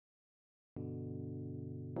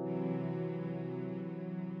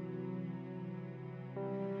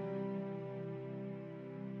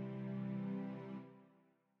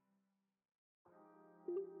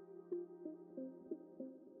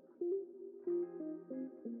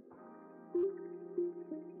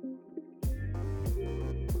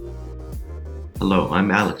Hello, I'm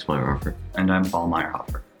Alex Meyerhofer. And I'm Paul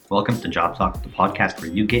Meyerhofer. Welcome to Job Talk, the podcast where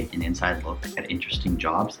you get an inside look at interesting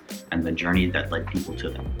jobs and the journey that led people to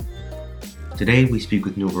them. Today we speak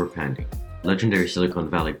with Noor Pandey, legendary Silicon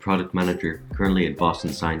Valley product manager currently at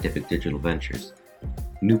Boston Scientific Digital Ventures.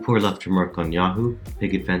 Noor left her work on Yahoo,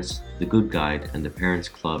 Picket Fence, The Good Guide, and the Parents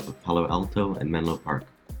Club of Palo Alto and Menlo Park.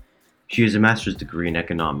 She has a master's degree in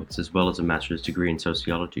economics as well as a master's degree in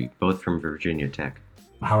sociology, both from Virginia Tech.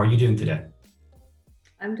 How are you doing today?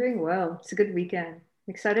 I'm doing well. It's a good weekend. I'm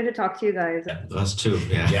excited to talk to you guys. Yeah, us too.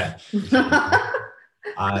 Yeah.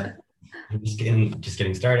 I'm just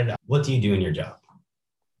getting started. What do you do in your job?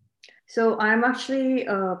 So I'm actually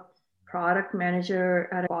a product manager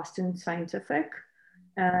at Boston Scientific.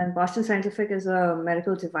 And Boston Scientific is a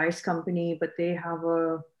medical device company, but they have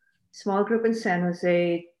a small group in San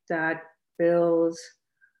Jose that builds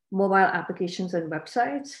mobile applications and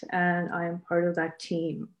websites. And I am part of that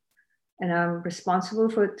team. And I'm responsible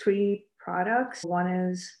for 3 products. One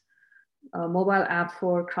is a mobile app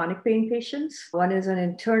for chronic pain patients. One is an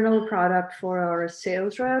internal product for our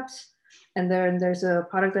sales reps. And then there's a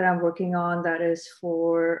product that I'm working on that is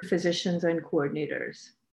for physicians and coordinators.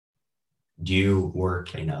 Do you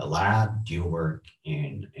work in a lab? Do you work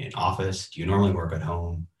in an office? Do you normally work at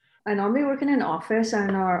home? I normally work in an office,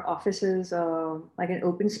 and our office is like an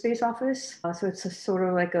open space office. So it's sort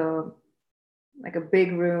of like a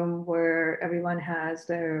big room where everyone has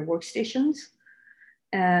their workstations.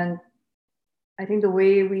 And I think the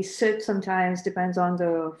way we sit sometimes depends on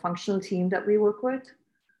the functional team that we work with.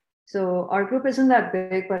 So our group isn't that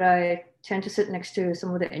big, but I tend to sit next to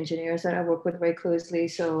some of the engineers that I work with very closely.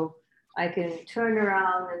 So I can turn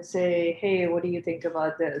around and say, hey, what do you think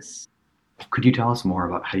about this? Could you tell us more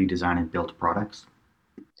about how you design and build products?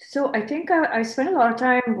 So I think I spend a lot of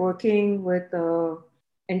time working with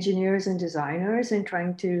engineers and designers and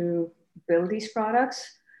trying to build these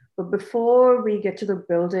products. But before we get to the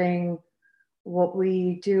building, what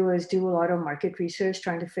we do is do a lot of market research,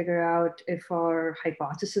 trying to figure out if our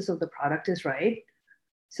hypothesis of the product is right.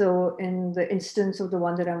 So in the instance of the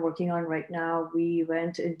one that I'm working on right now, we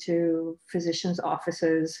went into physicians'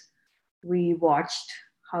 offices. We watched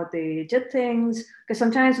how they did things. Because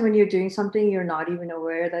sometimes when you're doing something, you're not even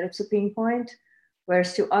aware that it's a pain point.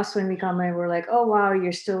 Whereas to us, when we come in, we're like, oh, wow,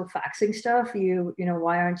 you're still faxing stuff. You know,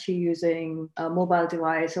 why aren't you using a mobile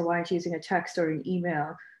device, or why aren't you using a text or an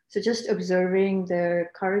email? So just observing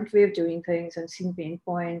their current way of doing things and seeing pain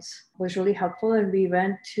points was really helpful. And we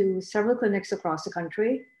went to several clinics across the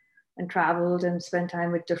country and traveled and spent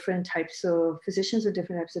time with different types of physicians with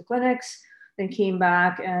different types of clinics, then came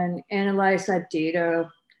back and analyzed that data.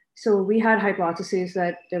 So we had hypotheses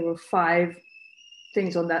that there were 5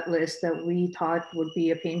 things on that list that we thought would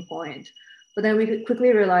be a pain point. But then we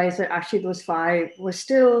quickly realized that actually those 5 were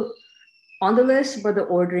still on the list, but the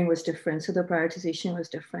ordering was different. So the prioritization was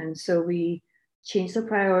different. So we changed the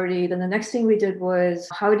priority. Then the next thing we did was,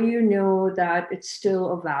 how do you know that it's still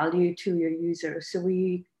of value to your users? So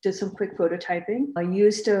we did some quick prototyping. I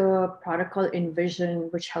used a product called Envision,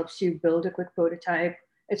 which helps you build a quick prototype.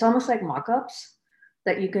 It's almost like mockups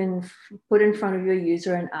that you can put in front of your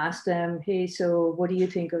user and ask them, hey, so what do you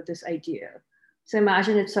think of this idea? So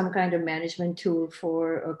imagine it's some kind of management tool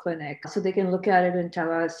for a clinic. So they can look at it and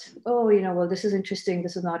tell us, oh, you know, well, this is interesting,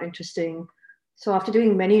 this is not interesting. So after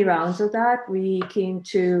doing many rounds of that, we came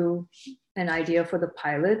to an idea for the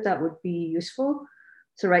pilot that would be useful.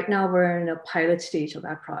 So right now we're in a pilot stage of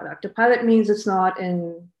that product. A pilot means it's not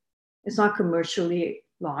commercially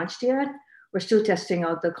launched yet. We're still testing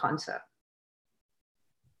out the concept.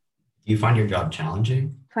 Do you find your job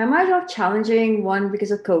challenging? I find my job challenging, one, because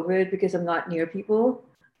of COVID, because I'm not near people.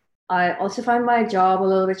 I also find my job a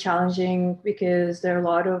little bit challenging because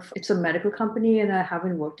it's a medical company and I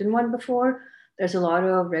haven't worked in one before. There's a lot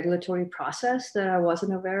of regulatory process that I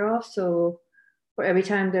wasn't aware of. So for every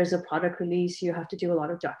time there's a product release, you have to do a lot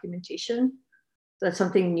of documentation. That's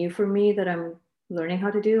something new for me that I'm learning how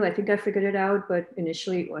to do. I think I figured it out, but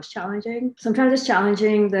initially it was challenging. Sometimes it's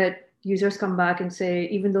challenging that users come back and say,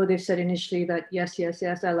 even though they've said initially that, yes,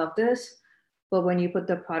 I love this, but when you put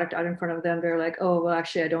the product out in front of them, they're like, oh, well,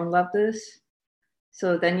 actually, I don't love this.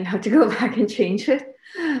 So then you have to go back and change it.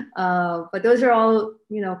 But those are all,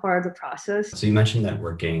 part of the process. So you mentioned that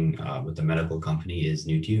working with a medical company is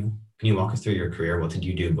new to you. Can you walk us through your career? What did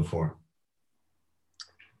you do before?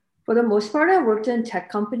 For the most part, I worked in tech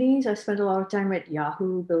companies. I spent a lot of time at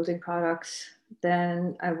Yahoo building products.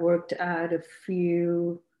 Then I worked at a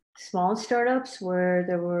few small startups where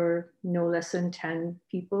there were no less than 10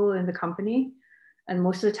 people in the company. And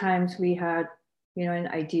most of the times we had, an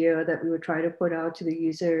idea that we would try to put out to the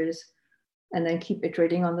users and then keep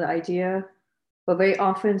iterating on the idea. But very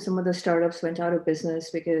often, some of the startups went out of business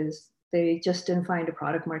because they just didn't find a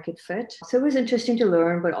product market fit. So it was interesting to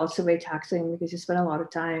learn, but also very taxing because you spend a lot of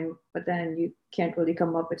time, but then you can't really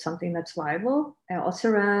come up with something that's viable. I also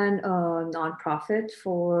ran a nonprofit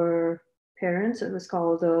for parents. It was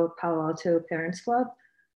called the Palo Alto Parents Club.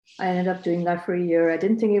 I ended up doing that for a year. I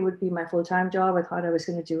didn't think it would be my full-time job. I thought I was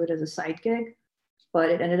going to do it as a side gig, but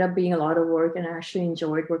it ended up being a lot of work and I actually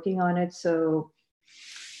enjoyed working on it. So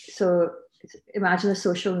imagine a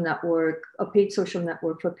social network, a paid social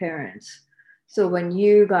network for parents. So when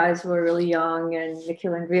you guys were really young and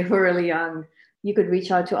Nikhil and Ria were really young, you could reach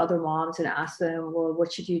out to other moms and ask them, well,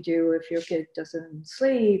 what should you do if your kid doesn't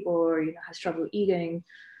sleep or has trouble eating?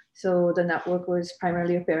 So the network was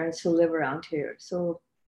primarily of parents who live around here. So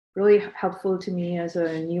really helpful to me as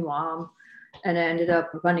a new mom. And I ended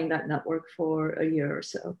up running that network for a year or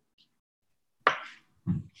so.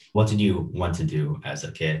 What did you want to do as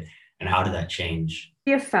a kid, and how did that change?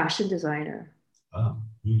 Be a fashion designer. Oh.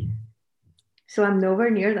 So I'm nowhere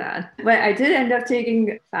near that. But I did end up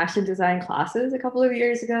taking fashion design classes a couple of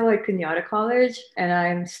years ago at Kenyatta College. And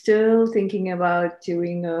I'm still thinking about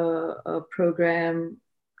doing a program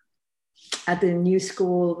at the new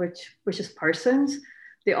school, which is Parsons.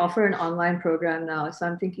 They offer an online program now. So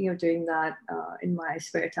I'm thinking of doing that in my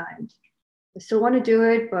spare time. I still want to do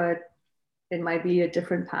it, but it might be a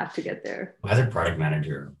different path to get there. As a product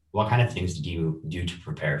manager, what kind of things did you do to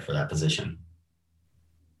prepare for that position?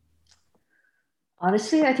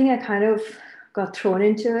 Honestly, I think I kind of got thrown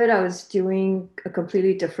into it. I was doing a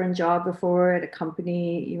completely different job before at a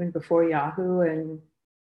company, even before Yahoo, and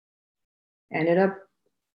ended up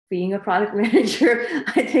being a product manager.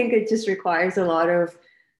 I think it just requires a lot of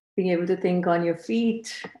being able to think on your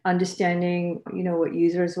feet, understanding, what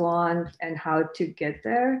users want and how to get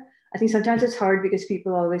there. I think sometimes it's hard because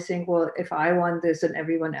people always think, well, if I want this, then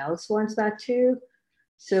everyone else wants that too.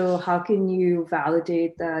 So how can you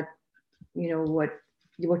validate that,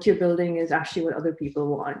 what you're building is actually what other people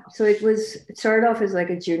want? So it started off as like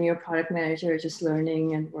a junior product manager, just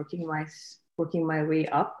learning and working my way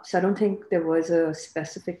up. So I don't think there was a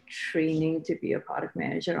specific training to be a product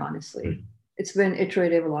manager, honestly. It's been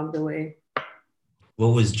iterative along the way. What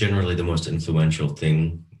was generally the most influential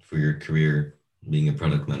thing for your career being a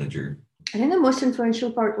product manager? I think the most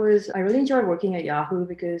influential part was I really enjoyed working at Yahoo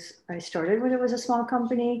because I started when it was a small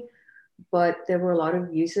company, but there were a lot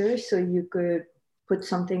of users. So you could put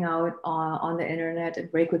something out on the internet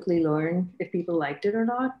and very quickly learn if people liked it or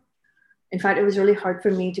not. In fact, it was really hard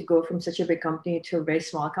for me to go from such a big company to a very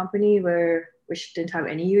small company which didn't have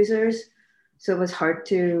any users. So it was hard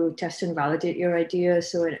to test and validate your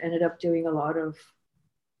ideas. So it ended up doing a lot of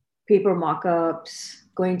paper mock-ups,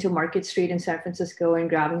 going to Market Street in San Francisco and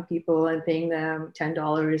grabbing people and paying them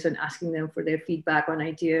 $10 and asking them for their feedback on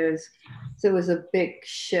ideas. So it was a big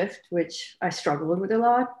shift, which I struggled with a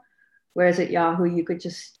lot. Whereas at Yahoo, you could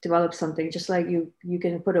just develop something, just like you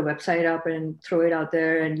can put a website up and throw it out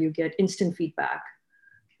there and you get instant feedback.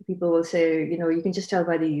 People will say, you can just tell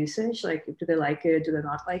by the usage, like, do they like it? Do they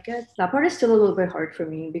not like it? That part is still a little bit hard for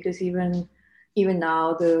me because even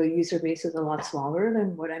now the user base is a lot smaller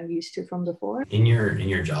than what I'm used to from before. In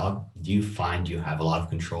your job, do you find you have a lot of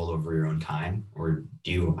control over your own time, or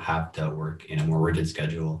do you have to work in a more rigid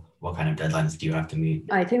schedule? What kind of deadlines do you have to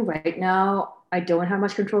meet? I think right now I don't have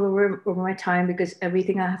much control over my time because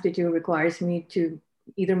everything I have to do requires me to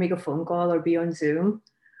either make a phone call or be on Zoom.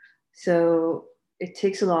 So it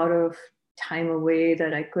takes a lot of time away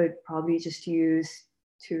that I could probably just use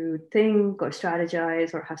to think or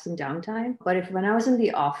strategize or have some downtime. But when I was in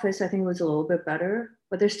the office, I think it was a little bit better,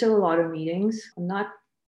 but there's still a lot of meetings. I'm not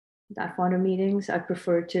that fond of meetings. I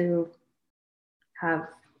prefer to have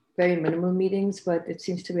very minimal meetings, but it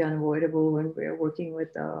seems to be unavoidable when we're working with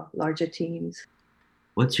larger teams.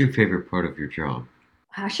 What's your favorite part of your job?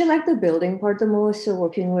 I actually like the building part the most. So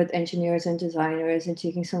working with engineers and designers and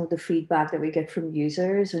taking some of the feedback that we get from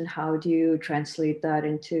users and how do you translate that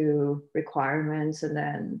into requirements and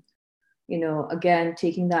then, again,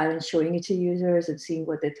 taking that and showing it to users and seeing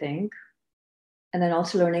what they think. And then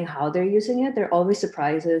also learning how they're using it. There are always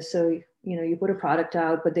surprises. So, you put a product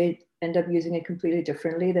out, but they end up using it completely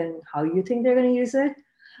differently than how you think they're going to use it.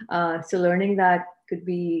 So learning that could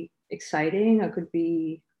be exciting or could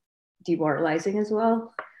be demoralizing as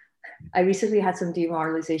well. I recently had some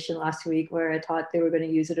demoralization last week where I thought they were going to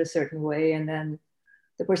use it a certain way, and then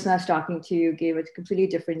the person I was talking to gave a completely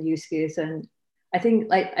different use case, and I think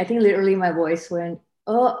literally my voice went,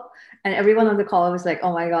 oh, and everyone on the call was like,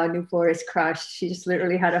 oh my god, Nupur is crushed. She just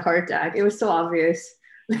literally had a heart attack. It was so obvious.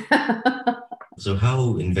 So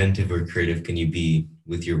how inventive or creative can you be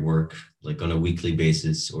with your work, like on a weekly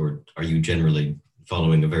basis, or are you generally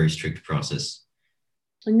following a very strict process?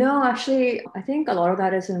 No, actually, I think a lot of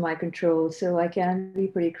that is in my control. So I can be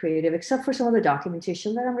pretty creative, except for some of the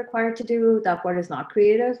documentation that I'm required to do. That part is not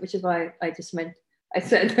creative, which is why I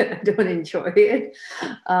said that I don't enjoy it.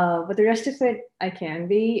 But the rest of it, I can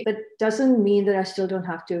be. But doesn't mean that I still don't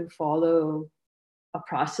have to follow a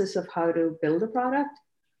process of how to build a product.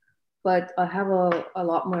 But I have a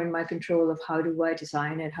lot more in my control of how do I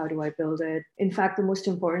design it, how do I build it. In fact, the most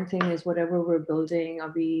important thing is whatever we're building,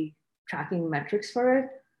 are we tracking metrics for it?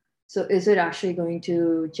 So is it actually going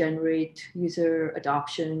to generate user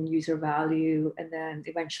adoption, user value, and then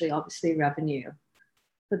eventually, obviously, revenue?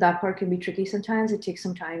 But that part can be tricky sometimes. It takes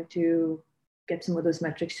some time to get some of those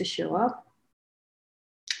metrics to show up,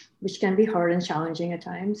 which can be hard and challenging at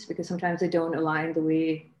times because sometimes they don't align the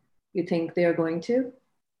way you think they are going to.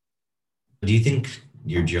 Do you think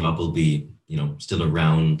your job will be, still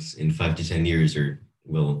around in 5 to 10 years, or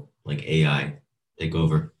will like AI take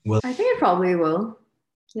over? Well, I think it probably will.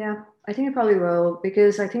 Yeah, I think it probably will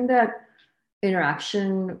because I think that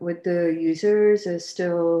interaction with the users is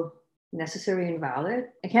still necessary and valid.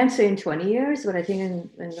 I can't say in 20 years, but I think in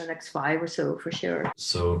the next 5 or so for sure.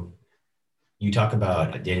 So you talk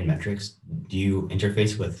about data metrics. Do you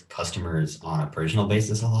interface with customers on a personal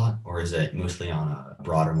basis a lot, or is it mostly on a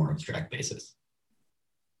broader, more abstract basis?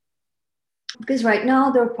 Because right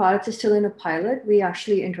now the product is still in a pilot. We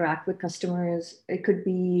actually interact with customers. It could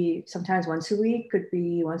be sometimes once a week, could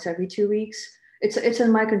be once every 2 weeks. It's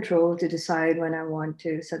in my control to decide when I want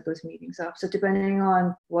to set those meetings up. So depending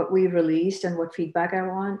on what we released and what feedback I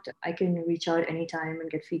want, I can reach out anytime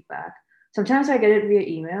and get feedback. Sometimes I get it via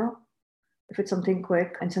email if it's something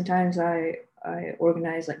quick, and sometimes I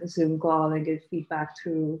organize like a Zoom call and get feedback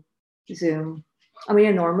through Zoom. I mean,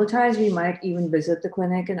 in normal times, we might even visit the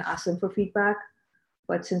clinic and ask them for feedback.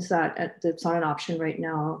 But since that's not an option right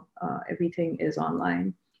now, everything is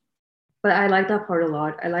online. But I like that part a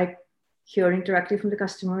lot. I like hearing directly from the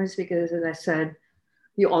customers because, as I said,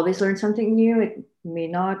 you always learn something new. It may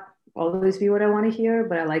not always be what I want to hear,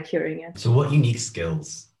 but I like hearing it. So what unique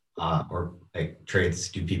skills or like traits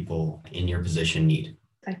do people in your position need?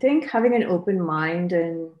 I think having an open mind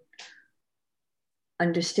and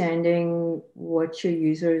understanding what your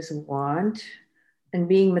users want and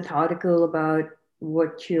being methodical about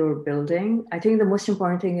what you're building. I think the most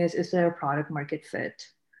important thing is there a product market fit?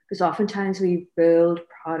 Because oftentimes we build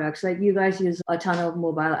products, like you guys use a ton of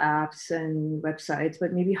mobile apps and websites,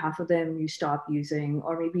 but maybe half of them you stop using,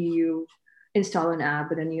 or maybe you install an app,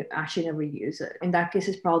 but then you actually never use it. In that case,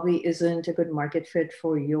 it probably isn't a good market fit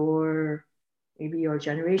for maybe your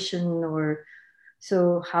generation. Or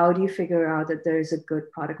so how do you figure out that there's a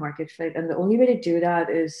good product market fit? And the only way to do that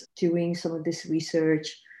is doing some of this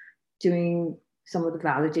research, doing some of the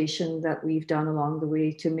validation that we've done along the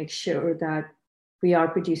way to make sure that we are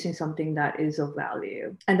producing something that is of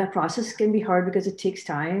value. And that process can be hard because it takes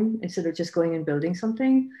time instead of just going and building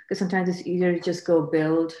something. Because sometimes it's easier to just go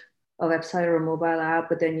build a website or a mobile app,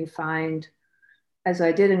 but then you find, as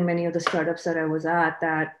I did in many of the startups that I was at,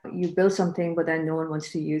 that you build something, but then no one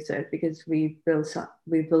wants to use it because we build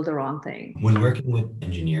the wrong thing. When working with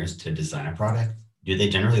engineers to design a product, do they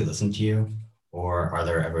generally listen to you, or are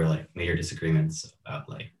there ever like major disagreements about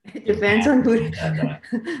like? It depends on who.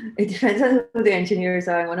 It depends on who the engineers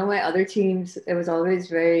are. One of my other teams, it was always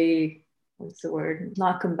very, what's the word?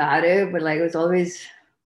 Not combative, but like it was always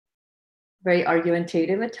very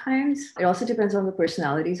argumentative at times. It also depends on the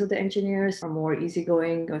personalities of the engineers. Some are more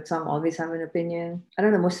easygoing, but some always have an opinion. I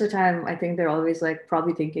don't know, most of the time, I think they're always like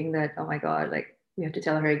probably thinking that, oh my God, like we have to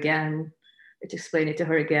tell her again, to explain it to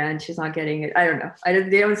her again. She's not getting it. I don't know.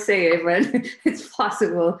 They don't say it, but it's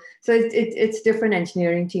possible. So it's different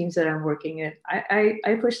engineering teams that I'm working in.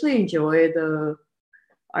 I personally enjoy the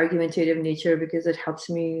argumentative nature because it helps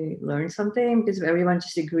me learn something. Because if everyone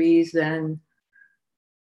just agrees, then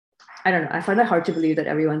I don't know. I find it hard to believe that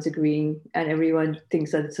everyone's agreeing and everyone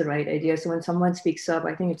thinks that it's the right idea. So when someone speaks up,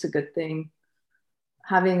 I think it's a good thing.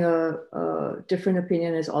 Having a different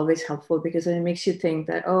opinion is always helpful because then it makes you think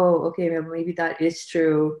that, oh, okay, maybe that is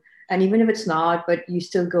true. And even if it's not, but you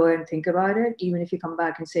still go and think about it, even if you come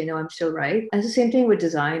back and say, no, I'm still right. And it's the same thing with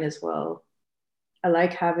design as well. I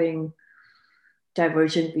like having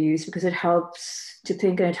divergent views because it helps to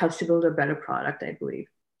think and it helps to build a better product, I believe.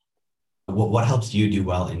 What helps you do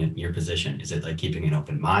well in your position? Is it like keeping an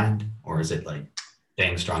open mind, or is it like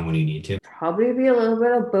staying strong when you need to? Probably be a little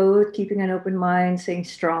bit of both, keeping an open mind, staying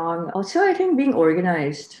strong. Also, I think being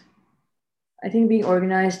organized. I think being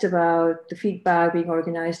organized about the feedback, being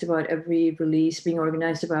organized about every release, being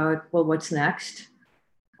organized about, well, what's next,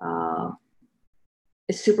 uh,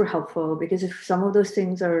 is super helpful, because if some of those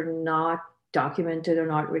things are not documented or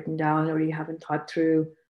not written down or you haven't thought through,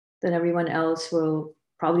 then everyone else will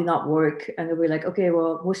probably not work. And they'll be like, okay,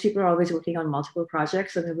 well, most people are always working on multiple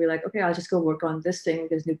projects. And they'll be like, okay, I'll just go work on this thing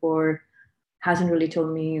because Nupur hasn't really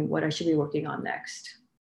told me what I should be working on next.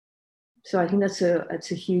 So I think that's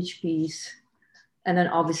a huge piece. And then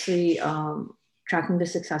obviously tracking the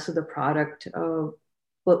success of the product,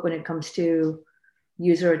 but when it comes to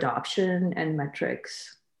user adoption and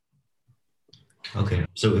metrics. Okay.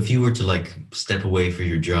 So if you were to like step away for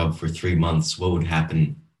your job for 3 months, what would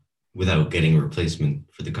happen without getting a replacement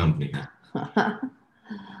for the company?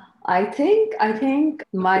 I think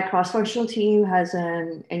my cross-functional team has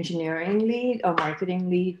an engineering lead, a marketing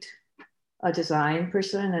lead, a design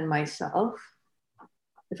person, and myself.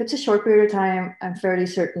 If it's a short period of time, I'm fairly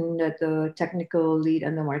certain that the technical lead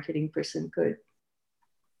and the marketing person could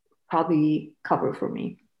probably cover for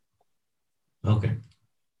me. Okay.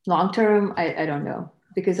 Long term, I don't know,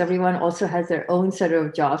 because everyone also has their own set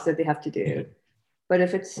of jobs that they have to do. But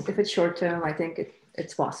if it's short term, I think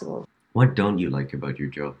it's possible. What don't you like about your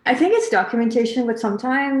job? I think it's documentation, but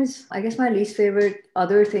sometimes I guess my least favorite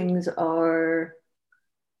other things are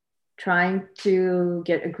trying to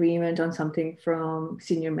get agreement on something from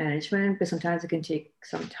senior management, because sometimes it can take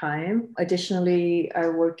some time. Additionally, I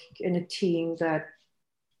work in a team that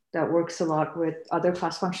works a lot with other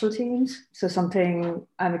cross-functional teams. So something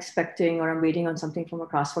I'm expecting or I'm waiting on something from a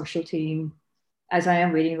cross-functional team, as I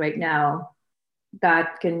am waiting right now,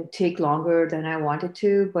 that can take longer than I wanted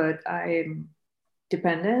to, but I'm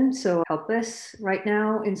dependent, so helpless right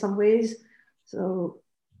now in some ways. So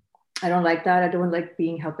I don't like that. I don't like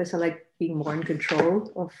being helpless. I like being more in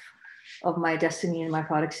control of my destiny and my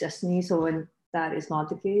product's destiny. So when that is not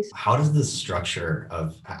the case. How does the structure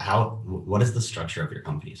of what is the structure of your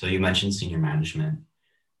company? So you mentioned senior management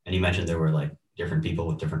and you mentioned there were like different people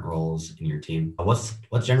with different roles in your team. What's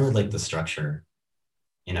generally like the structure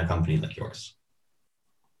in a company like yours?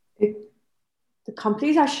 The company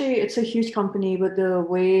is actually, it's a huge company, but the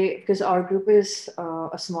way, because our group is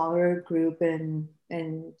a smaller group in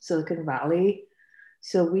Silicon Valley.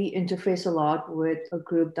 So we interface a lot with a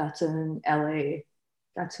group that's in LA.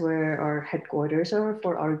 That's where our headquarters are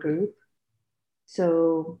for our group.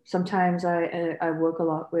 So sometimes I work a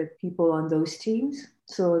lot with people on those teams.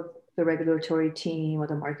 So the regulatory team or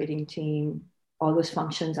the marketing team, all those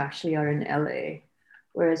functions actually are in LA,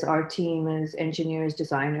 whereas our team is engineers,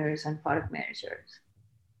 designers, and product managers.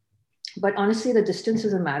 But honestly, the distance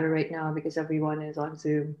doesn't matter right now because everyone is on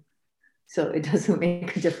Zoom. So it doesn't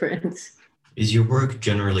make a difference. Is your work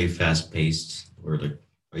generally fast paced or like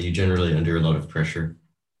are you generally under a lot of pressure?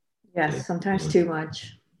 Yes, sometimes too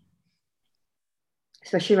much.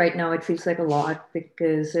 Especially right now, it feels like a lot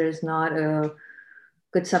because there's not a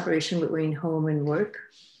good separation between home and work.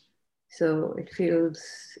 So it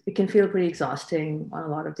can feel pretty exhausting on a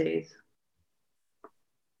lot of days.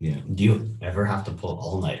 Yeah. Do you ever have to pull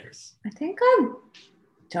all-nighters? I think I've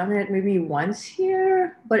done it maybe once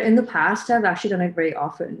here, but in the past, I've actually done it very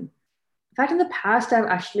often. In fact, in the past, I've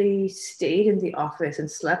actually stayed in the office and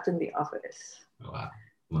slept in the office. Oh, wow.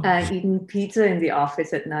 And eaten pizza in the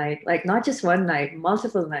office at night, like not just one night,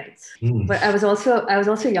 multiple nights. Mm. But I was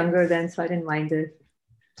also younger then, so I didn't mind it.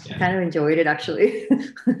 Yeah. I kind of enjoyed it actually,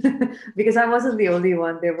 because I wasn't the only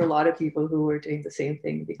one. There were a lot of people who were doing the same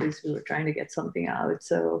thing because we were trying to get something out.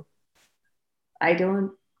 So I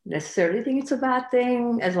don't necessarily think it's a bad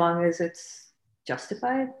thing as long as it's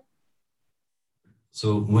justified.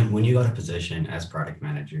 So when you got a position as product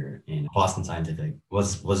manager in Boston Scientific,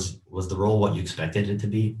 was the role what you expected it to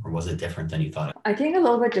be, or was it different than you thought? I think a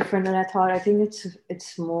little bit different than I thought. I think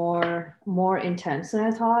it's more intense than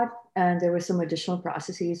I thought, and there were some additional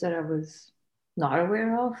processes that I was not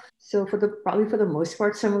aware of. So probably for the most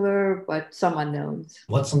part similar, but some unknowns.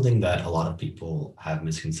 What's something that a lot of people have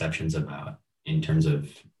misconceptions about in terms of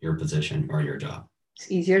your position or your job? It's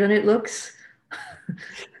easier than it looks.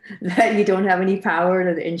 That you don't have any power,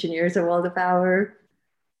 that the engineers have all the power,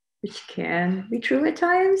 which can be true at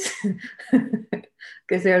times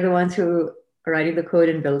because they're the ones who are writing the code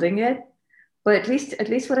and building it. But at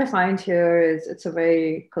least what I find here is it's a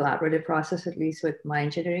very collaborative process, at least with my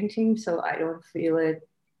engineering team. So I don't feel it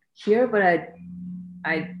here, but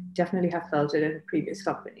I definitely have felt it in previous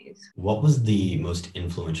companies. What was the most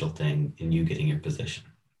influential thing in you getting your position?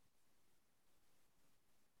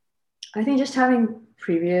 I think just having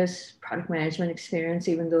previous product management experience,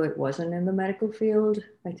 even though it wasn't in the medical field,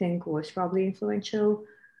 I think was probably influential.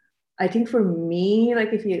 I think for me,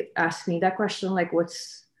 like if you ask me that question, like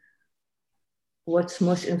what's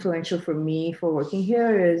most influential for me for working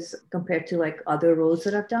here is compared to like other roles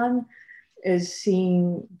that I've done is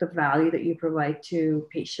seeing the value that you provide to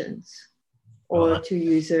patients or to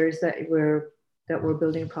users that we're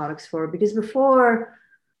building products for. Because before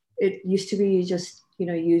it used to be just,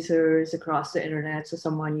 users across the internet. So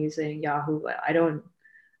someone using Yahoo,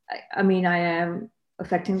 I mean, I am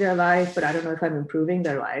affecting their life, but I don't know if I'm improving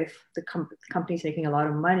their life. The company's making a lot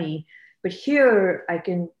of money, but here I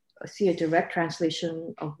can see a direct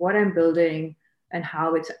translation of what I'm building and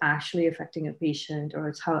how it's actually affecting a patient, or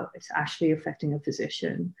it's how it's actually affecting a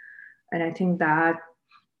physician. And I think that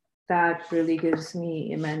really gives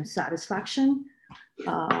me immense satisfaction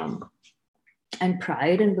and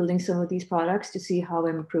pride in building some of these products to see how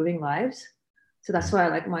I'm improving lives. So that's why I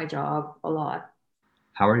like my job a lot.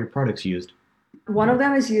 How are your products used? One of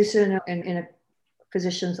them is used in a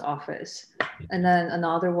physician's office. And then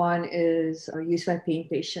another one is used by pain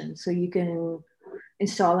patients. So you can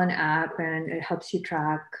install an app and it helps you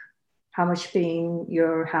track how much pain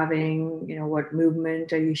you're having, what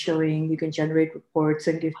movement are you showing. You can generate reports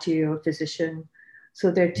and give to your physician. So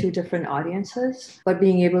they're two different audiences, but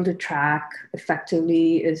being able to track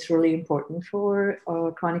effectively is really important for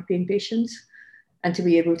chronic pain patients, and to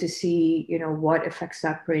be able to see, what affects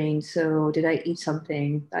that brain. So did I eat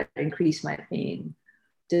something that increased my pain?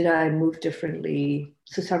 Did I move differently?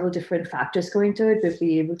 So several different factors go into it, but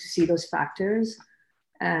be able to see those factors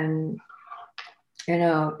and, in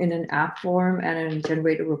an app form and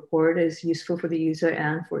generate a report is useful for the user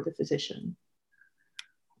and for the physician.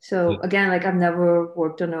 So again, like I've never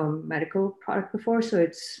worked on a medical product before, so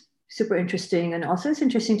it's super interesting. And also it's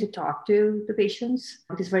interesting to talk to the patients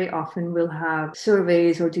because very often we'll have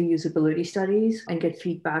surveys or do usability studies and get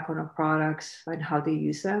feedback on our products and how they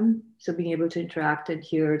use them. So being able to interact and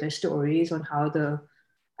hear their stories on how the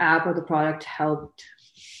app or the product helped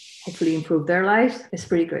hopefully improve their life is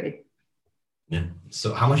pretty great. Yeah.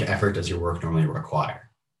 So how much effort does your work normally require?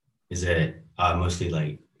 Is it mostly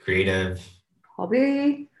like creative?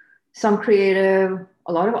 Probably some creative,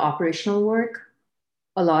 a lot of operational work,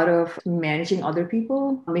 a lot of managing other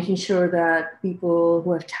people, making sure that people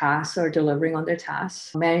who have tasks are delivering on their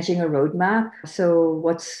tasks, managing a roadmap. So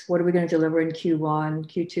what are we going to deliver in Q1,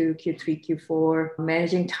 Q2, Q3, Q4,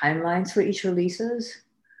 managing timelines for each releases.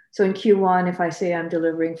 So in Q1, if I say I'm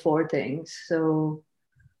delivering 4 things, so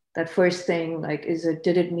that first thing, like,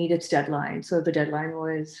 did it meet its deadline? So the deadline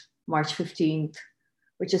was March 15th,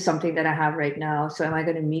 which is something that I have right now. So am I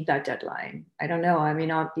going to meet that deadline? I don't know. I may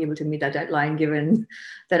not be able to meet that deadline given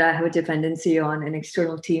that I have a dependency on an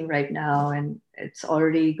external team right now, and it's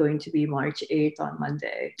already going to be March 8th on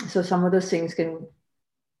Monday. So some of those things can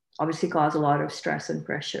obviously cause a lot of stress and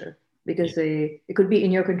pressure because it could be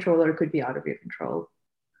in your control or it could be out of your control.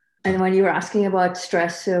 And when you were asking about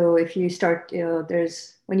stress, so if you start,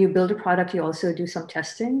 when you build a product, you also do some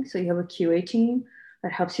testing. So you have a QA team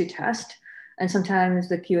that helps you test. And sometimes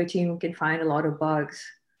the QA team can find a lot of bugs.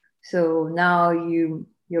 So now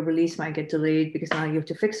your release might get delayed because now you have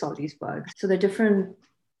to fix all these bugs. So they're different,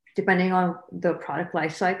 depending on the product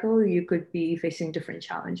lifecycle, you could be facing different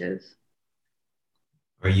challenges.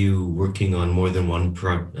 Are you working on more than one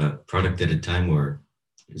product at a time, or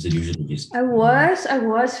is it usually just? I was,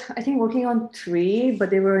 I think, working on 3,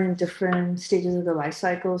 but they were in different stages of the life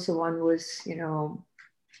cycle. So one was,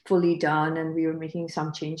 fully done and we were making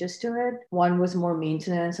some changes to it. One was more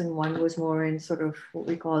maintenance and one was more in sort of what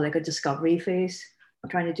we call like a discovery phase. I'm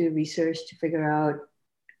trying to do research to figure out,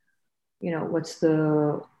 what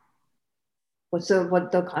the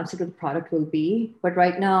concept of the product will be. But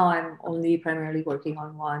right now I'm only primarily working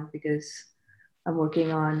on one because I'm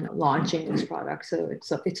working on launching this product. So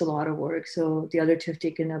it's a lot of work. So the other 2 have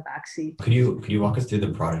taken a backseat. Could you walk us through the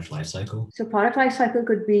product lifecycle? So product lifecycle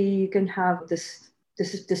could be, you can have this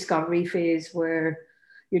is discovery phase where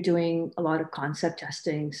you're doing a lot of concept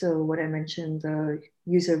testing. So what I mentioned, the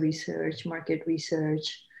user research, market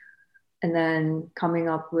research, and then coming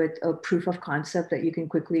up with a proof of concept that you can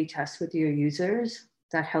quickly test with your users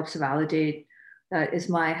that helps validate that is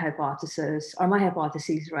my hypothesis, are my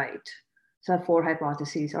hypotheses right? So I have 4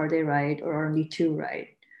 hypotheses, are they right or are only 2 right?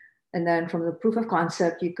 And then from the proof of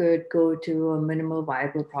concept, you could go to a minimal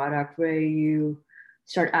viable product where you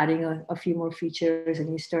start adding a few more features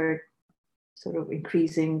and you start sort of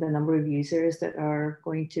increasing the number of users that are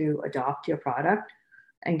going to adopt your product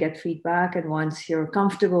and get feedback. And once you're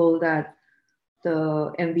comfortable that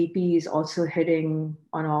the MVP is also hitting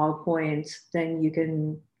on all points, then you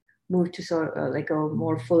can move to sort of like a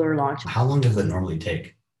more fuller launch. How long does it normally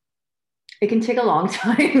take? It can take a long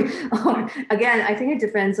time. Or again, I think it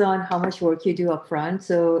depends on how much work you do up front.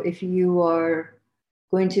 So if you are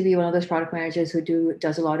going to be one of those product managers who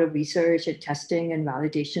does a lot of research and testing and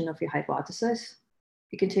validation of your hypothesis,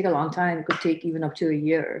 it can take a long time. It could take even up to a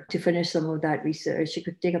year to finish some of that research. It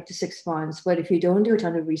could take up to 6 months. But if you don't do a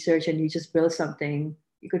ton of research and you just build something,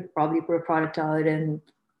 you could probably put a product out in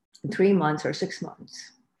 3 months or 6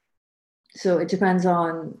 months. So it depends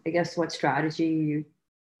on, I guess, what strategy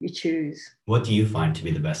you choose. What do you find to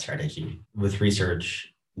be the best strategy with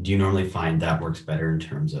research? Do you normally find that works better in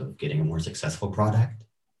terms of getting a more successful product?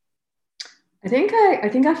 I think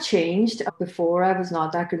I've changed. Before I was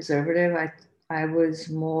not that conservative. I was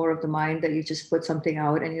more of the mind that you just put something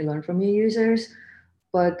out and you learn from your users.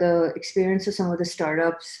 But the experience of some of the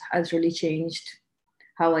startups has really changed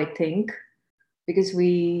how I think, because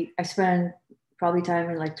I spent probably time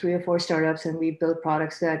in like 3 or 4 startups, and we built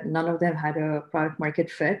products that none of them had a product market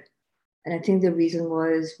fit. And I think the reason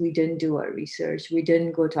was we didn't do our research. We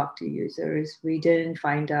didn't go talk to users. We didn't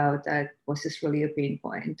find out that was this really a pain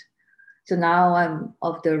point. So now I'm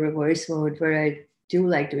of the reverse mode where I do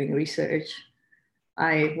like doing research.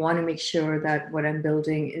 I want to make sure that what I'm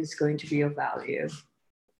building is going to be of value.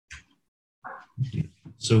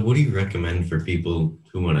 So what do you recommend for people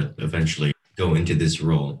who want to eventually go into this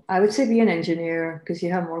role? I would say be an engineer, because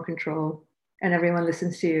you have more control and everyone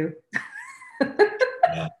listens to you.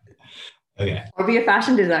 Yeah. Okay. Or be a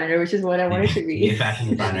fashion designer, which is what I wanted to Be a be. fashion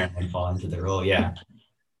designer and fall into the role. Yeah.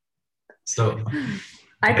 So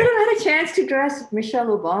I could have had a chance to dress Michelle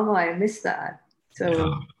Obama. I missed that.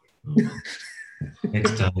 So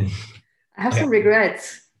Next time. I have some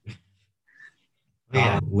regrets.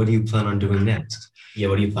 yeah. What do you plan on doing next? Yeah.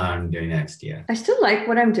 What do you plan on doing next? Yeah. I still like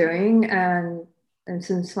what I'm doing, and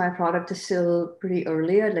since my product is still pretty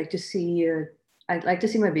early, I'd like to see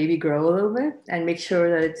my baby grow a little bit and make sure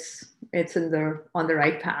that it's on the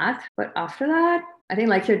right path. But after that, I think,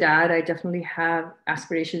 like your dad, I definitely have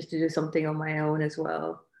aspirations to do something on my own as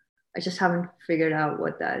well. I just haven't figured out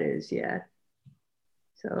what that is yet.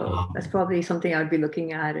 So that's probably something I'd be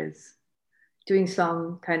looking at, is doing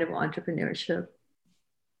some kind of entrepreneurship.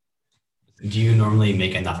 Do you normally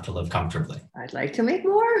make enough to live comfortably? I'd like to make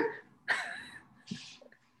more.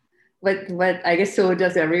 but I guess so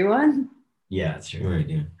does everyone. Yeah, that's true. Right,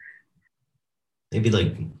 yeah. Maybe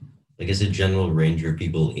like, I guess a general range of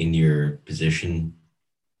people in your position,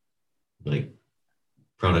 like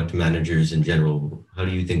product managers in general, how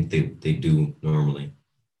do you think they do normally?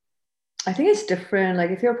 I think it's different.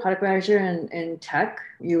 Like if you're a product manager in tech,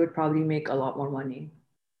 you would probably make a lot more money.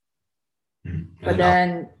 But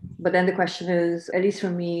then the question is, at least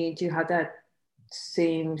for me, do you have that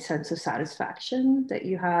same sense of satisfaction that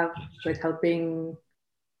you have with helping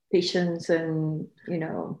patients and,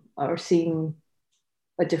 or seeing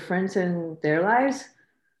a difference in their lives?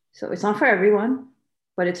 So it's not for everyone,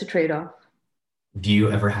 but it's a trade-off. Do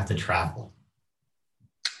you ever have to travel?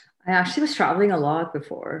 I actually was traveling a lot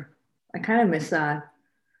before. I kind of miss that.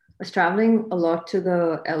 I was traveling a lot to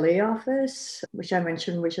the LA office, which I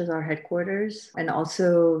mentioned, which is our headquarters, and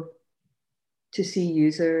also to see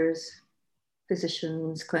users,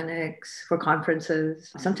 physicians, clinics, for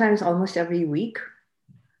conferences, sometimes almost every week,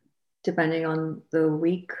 depending on the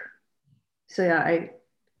week. So yeah,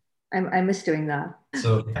 I miss doing that.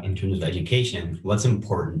 So in terms of education, what's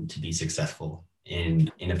important to be successful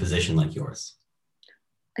in a position like yours?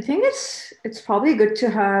 I think it's probably good to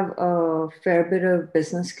have a fair bit of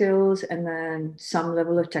business skills and then some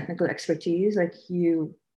level of technical expertise. Like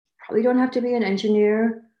you probably don't have to be an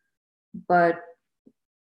engineer, but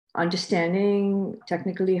understanding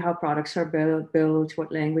technically how products are built,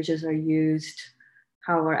 what languages are used,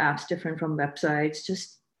 how are apps different from websites,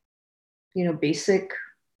 just, basic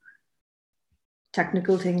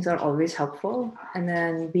technical things are always helpful. And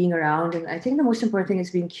then being around, and I think the most important thing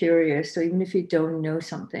is being curious. So even if you don't know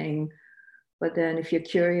something, but then if you're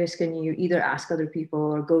curious, can you either ask other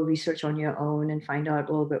people or go research on your own and find out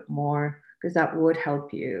a little bit more, because that would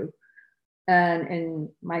help you. And in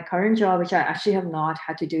my current job, which I actually have not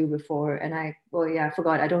had to do before, and I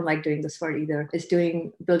forgot, I don't like doing this part either, is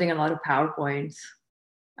building a lot of PowerPoints.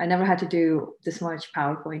 I never had to do this much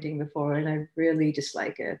PowerPointing before, and I really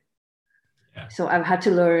dislike it. Yeah. So I've had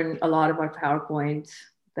to learn a lot about PowerPoint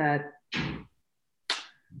that I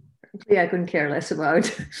couldn't care less about.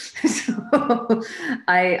 So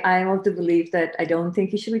I'm of the belief that I don't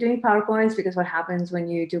think you should be doing PowerPoints, because what happens when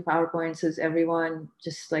you do PowerPoints is everyone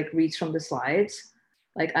just like reads from the slides.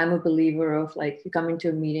 Like I'm a believer of like, you come into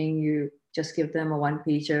a meeting, you just give them a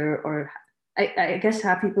one-pager, or I guess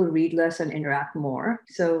have people read less and interact more.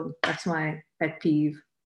 So that's my pet peeve.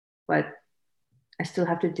 But I still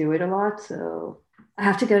have to do it a lot. So I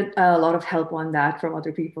have to get a lot of help on that from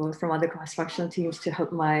other people, from other cross-functional teams to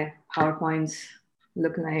help my PowerPoints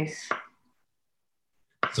look nice.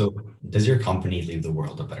 So does your company leave the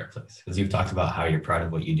world a better place? Because you've talked about how you're proud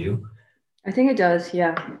of what you do. I think it does.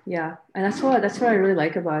 Yeah. Yeah. And that's what I really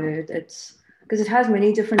like about it. It's because it has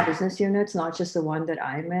many different business units, not just the one that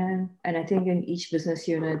I'm in. And I think in each business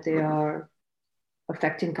unit, they are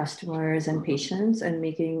affecting customers and patients and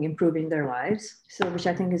improving their lives. So, which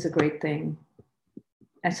I think is a great thing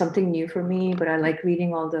and something new for me. But I like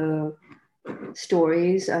reading all the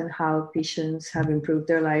stories on how patients have improved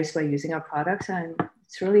their lives by using our products, and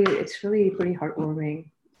it's really pretty heartwarming.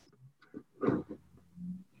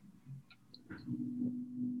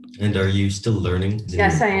 And are you still learning?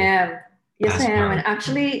 Yes, I am. Yes, I Fast am. And power.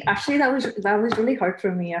 actually, that was really hard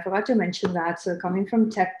for me. I forgot to mention that. So coming from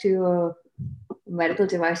tech to a medical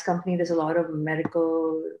device company, there's a lot of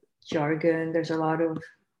medical jargon. There's a lot of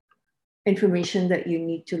information that you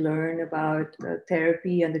need to learn about the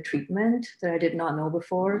therapy and the treatment that I did not know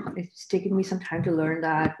before. It's taken me some time to learn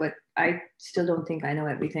that, but I still don't think I know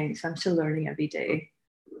everything. So I'm still learning every day,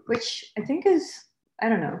 which I think is, I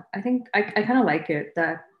don't know. I think I kind of like it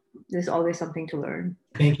that there's always something to learn.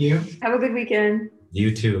 Thank you. Have a good weekend.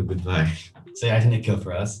 You too. Goodbye. Say hi to Nikhil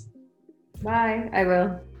for us. Bye. I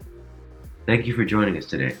will. Thank you for joining us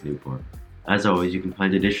today, Newport. As always, you can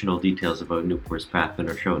find additional details about Newport's path in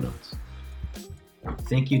our show notes.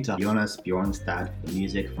 Thank you to Jonas Bjornstad for the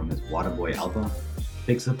music from his Waterboy album.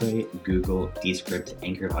 Pixabay, Google, Descript,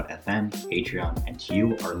 Anchor.fm, Patreon, and to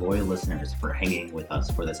you, our loyal listeners, for hanging with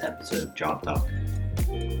us for this episode of Job Talk.